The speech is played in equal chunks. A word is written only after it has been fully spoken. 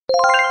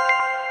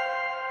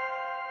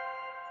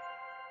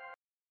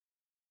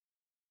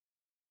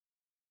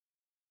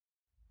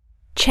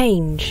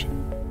Change.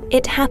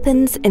 It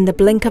happens in the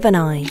blink of an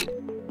eye.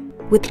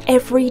 With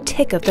every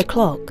tick of the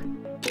clock,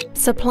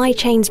 supply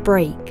chains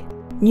break,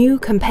 new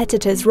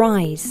competitors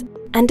rise,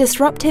 and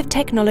disruptive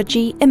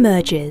technology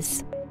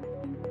emerges.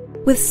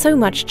 With so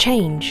much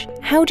change,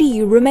 how do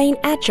you remain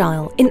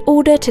agile in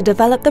order to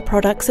develop the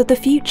products of the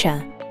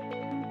future?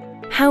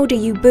 How do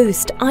you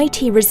boost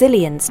IT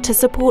resilience to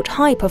support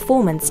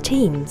high-performance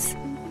teams?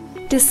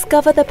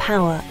 Discover the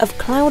power of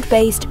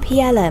cloud-based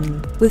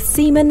PLM with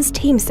Siemens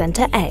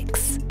Teamcenter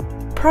X.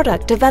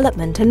 Product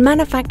development and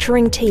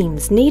manufacturing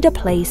teams need a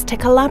place to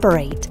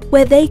collaborate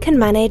where they can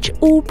manage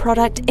all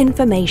product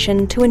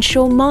information to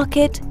ensure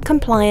market,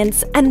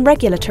 compliance, and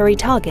regulatory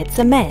targets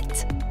are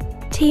met.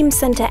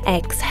 Teamcenter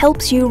X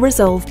helps you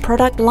resolve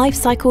product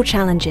lifecycle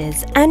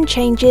challenges and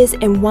changes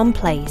in one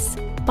place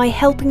by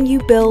helping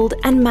you build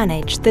and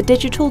manage the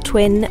digital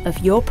twin of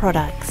your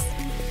products.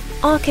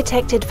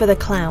 Architected for the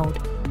cloud,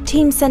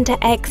 Teamcenter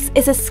X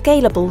is a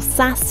scalable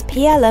SaaS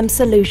PLM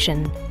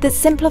solution that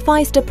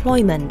simplifies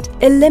deployment,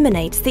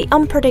 eliminates the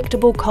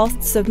unpredictable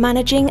costs of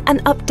managing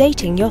and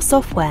updating your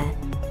software,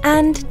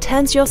 and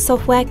turns your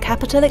software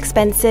capital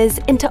expenses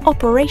into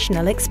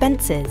operational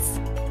expenses.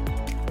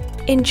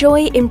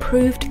 Enjoy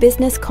improved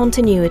business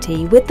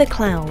continuity with the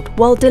cloud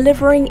while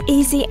delivering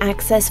easy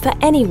access for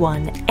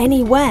anyone,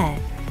 anywhere,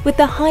 with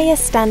the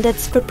highest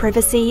standards for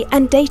privacy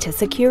and data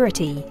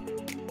security.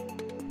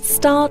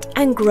 Start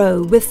and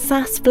grow with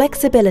SaaS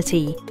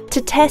flexibility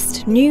to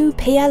test new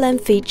PLM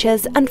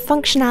features and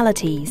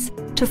functionalities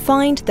to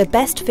find the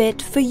best fit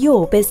for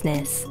your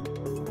business.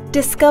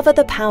 Discover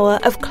the power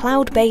of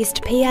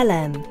cloud-based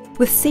PLM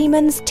with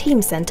Siemens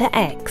Teamcenter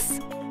X.